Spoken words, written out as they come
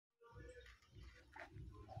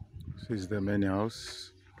This is the main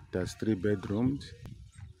house. It has 3 bedrooms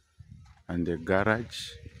and a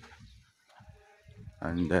garage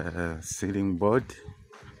and a ceiling board,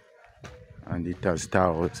 and it has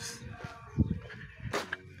towels.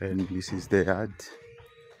 And this is the yard.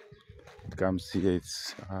 It comes here.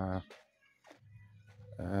 It's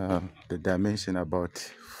the dimension about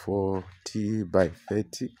 40 by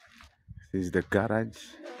 30. This is the garage,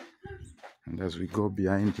 and as we go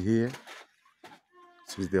behind here,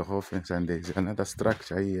 this is the whole fence, and there is another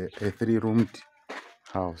structure here, a 3-roomed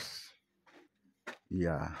house.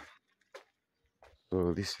 Yeah,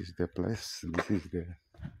 so this is the place. This is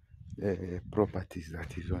the properties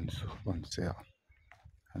that is on sale.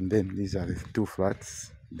 And then these are the 2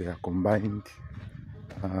 flats. They are combined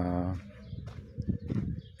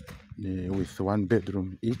with 1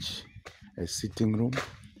 bedroom each, a sitting room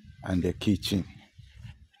and a kitchen.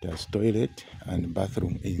 It has toilet and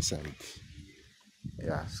bathroom inside.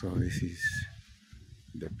 Yeah, so this is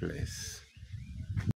the place.